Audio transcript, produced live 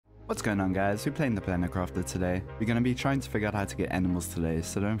What's going on, guys? We're playing the Planet Crafter today. We're going to be trying to figure out how to get animals today,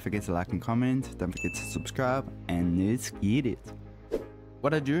 so don't forget to like and comment, don't forget to subscribe, and let's get it.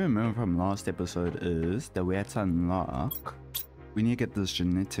 What I do remember from last episode is that we had to unlock, we need to get this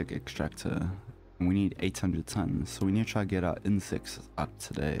genetic extractor, and we need 800 tons, so we need to try to get our insects up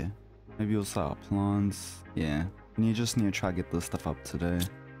today. Maybe also our plants, yeah. We just need to try to get this stuff up today.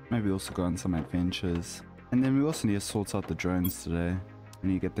 Maybe also go on some adventures. And then we also need to sort out the drones today. We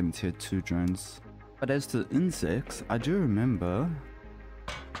need to get them tier 2 drones. But as to insects, I do remember,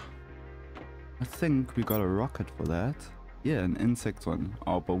 I think we got a rocket for that. Yeah, an insect one.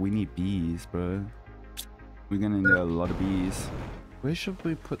 Oh, but we need bees, bro. We're gonna need a lot of bees. Where should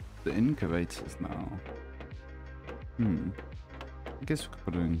we put the incubators now? I guess we could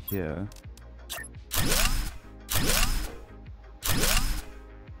put it in here.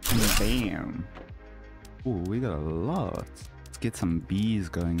 And bam. Ooh, we got a lot. Let's get some bees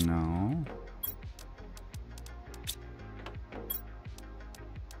going now.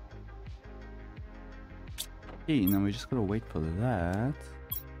 Okay, now we just gotta wait for that.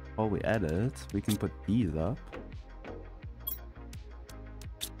 While we add it, we can put bees up.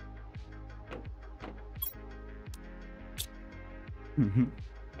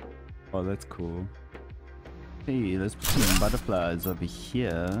 Oh, that's cool. Hey, let's put some butterflies over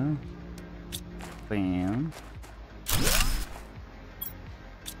here. Bam.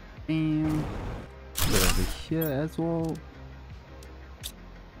 Bam. Put it over here as well.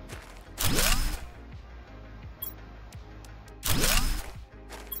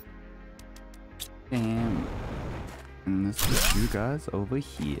 Bam. And let's put you guys over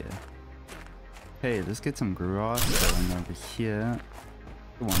here. Hey, let's get some grass going over here.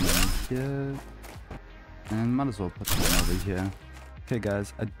 The one over here. And might as well put one over here. Okay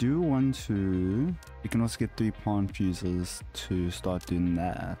guys, I do want to... You can also get 3 plant fuses to start doing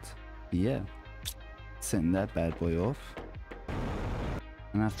that. Yeah. Send that bad boy off.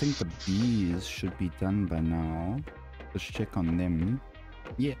 And I think the bees should be done by now. Let's check on them.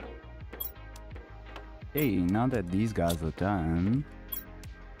 Yeah. Hey, now that these guys are done,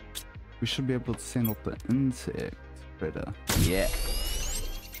 we should be able to send off the insect spreader. Yeah.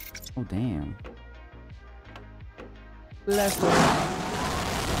 Oh damn. Let's go.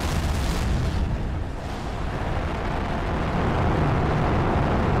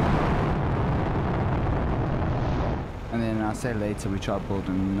 And then I'll say later we try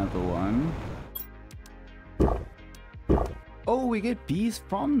building another one. Oh, we get bees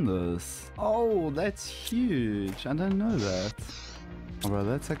from this. Oh, that's huge. I didn't know that. Oh, bro,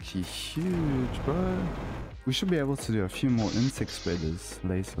 that's actually huge, bro. We should be able to do a few more insect spreaders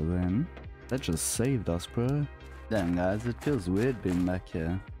later then. That just saved us, bro. Damn guys, it feels weird being back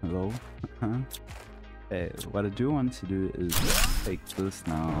here. Hello? Hey, what I do want to do is take this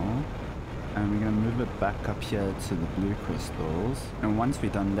now. And we're gonna move it back up here to the blue crystals. And once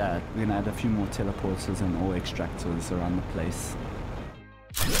we've done that, we're gonna add a few more teleporters and ore extractors around the place.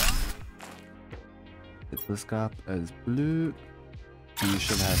 Get this guy up as blue. And we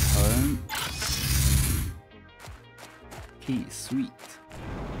should have home. Okay, sweet.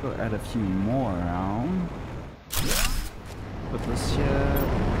 We'll add a few more around. Put this here.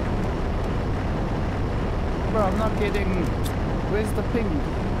 Bro, I'm not getting... Where's the ping?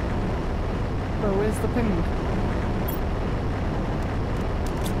 Bro, where's the ping?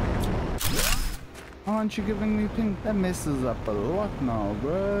 Why aren't you giving me ping? That messes up a lot now,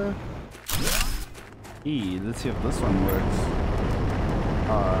 bro. Let's see if this one works.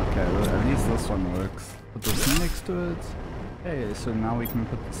 Oh, okay, well, at least this one works. Put this next to it. Okay, so now we can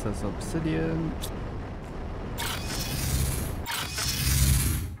put this as obsidian.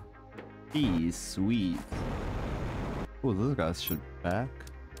 Sweet. Oh, those guys should back.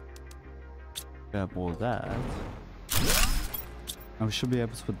 Grab all that. And we should be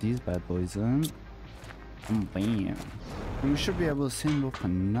able to put these bad boys in. And bam. And we should be able to send off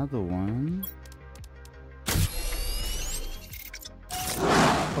another one.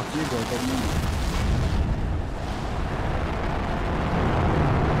 Fuck you, go, baby.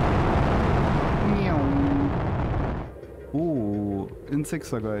 Ooh,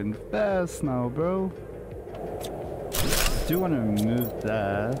 insects are going fast now, bro. I do want to remove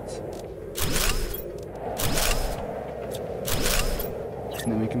that. And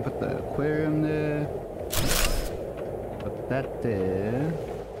then we can put the aquarium there. Put that there.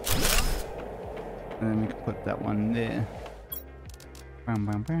 And then we can put that one there. Bam,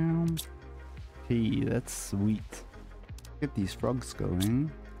 bam, bam. Hey, that's sweet. Get these frogs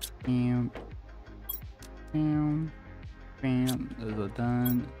going. Bam. Bam. Bam. Those are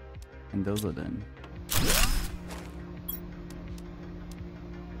done. And those are done.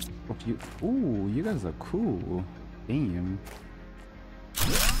 of you. Ooh, you guys are cool. Damn.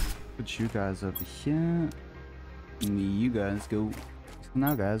 Put you guys over here. And you guys go. So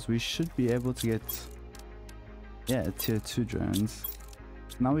now guys, we should be able to get, yeah, tier 2 drones.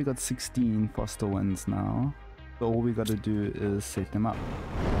 Now we got 16 foster ones now. So all we gotta do is set them up.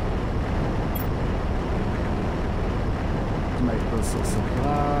 To make this a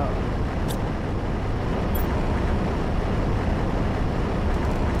supply.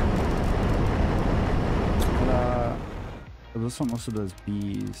 This one also does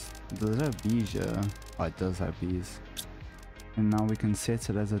bees. Does it have bees? Yeah. Oh, it does have bees. And now we can set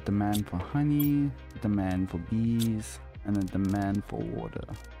it as a demand for honey, demand for bees, and a demand for water.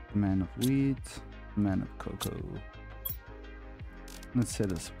 Demand of wheat, demand of cocoa. Let's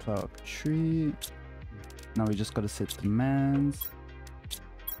set a supply of tree. Now we just gotta set demands.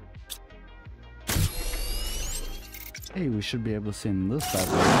 Hey, we should be able to send this bad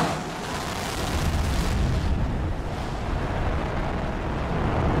boy.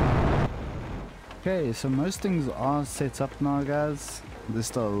 Okay, so most things are set up now, guys. There's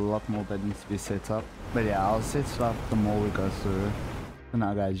still a lot more that needs to be set up. But yeah, I'll set it up the more we go through. So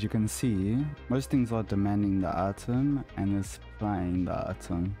now guys, you can see most things are demanding the item and is supplying the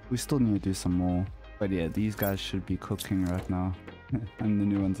item. We still need to do some more. But yeah, these guys should be cooking right now. And the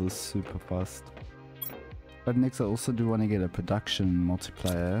new ones are super fast. But next I also do want to get a production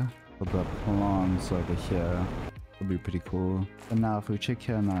multiplier for the plants over here. That'll be pretty cool. But now if we check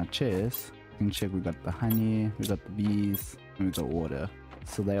here in our chest, check, we got the honey, we got the bees, and we got water.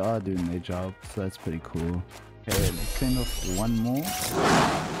 So they are doing their job, so that's pretty cool. Okay, let's send off one more.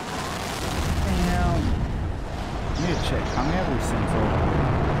 Damn. Let me check, how many have we sent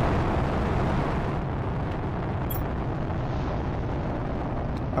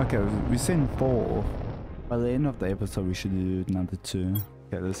off? Okay, we sent 4. By the end of the episode, we should do another 2.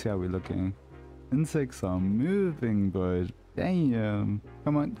 Okay, let's see how we're looking. Insects are moving, bro. Damn.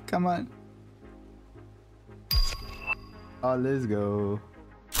 Come on, come on. Oh, let's go.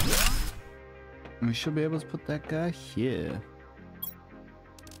 We should be able to put that guy here.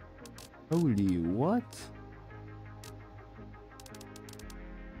 Holy, what?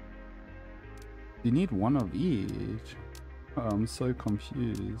 You need one of each. Oh, I'm so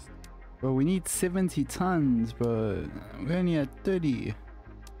confused. Bro, we need 70 tons, bro. We're only at 30.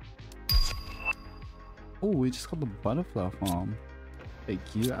 Oh, we just got the butterfly farm.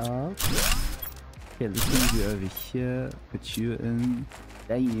 Take you out. Okay, let's move you over here, put you in.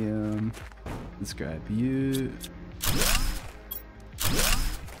 Damn. Let's grab you.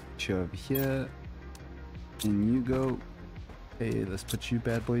 Put you over here. And you go. Hey, let's put you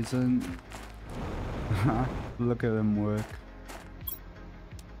bad boys in. Look at them work.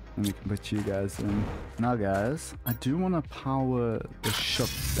 And we can put you guys in. Now guys, I do want to power the ship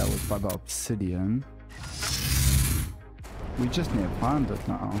that was by the obsidian. We just need to find it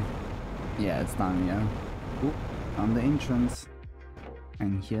now. Yeah, it's down here. Oop, on the entrance.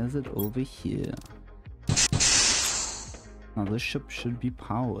 And here's it over here. Now this ship should be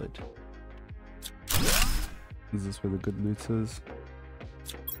powered. Is this where the good loot is?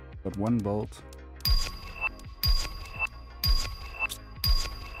 Got one bolt.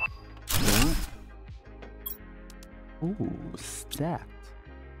 Ooh, stacked.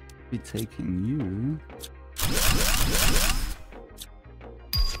 Be taking you.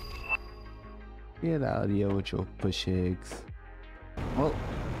 Get out of here with your push eggs. Well,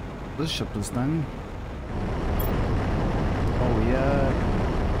 this ship is done. Oh yeah.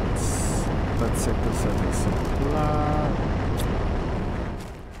 Let's set this as a supply.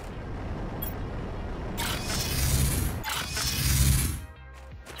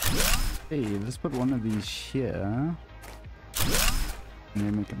 Hey, let's put one of these here. And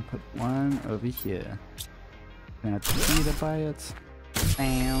then we can put one over here. Gonna have to feed it by it.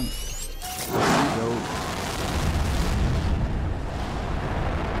 Bam. There we go.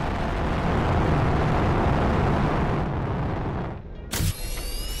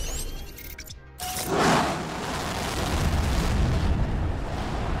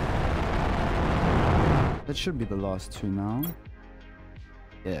 That should be the last 2 now.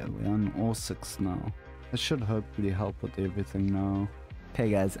 Yeah, we're on all 6 now. That should hopefully help with everything now. Okay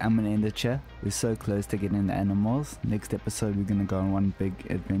guys, I'm gonna end it here. We're so close to getting the animals. Next episode we're gonna go on one big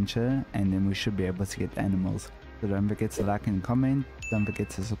adventure and then we should be able to get the animals. So don't forget to like and comment. Don't forget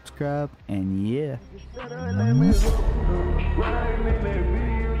to subscribe. And yeah.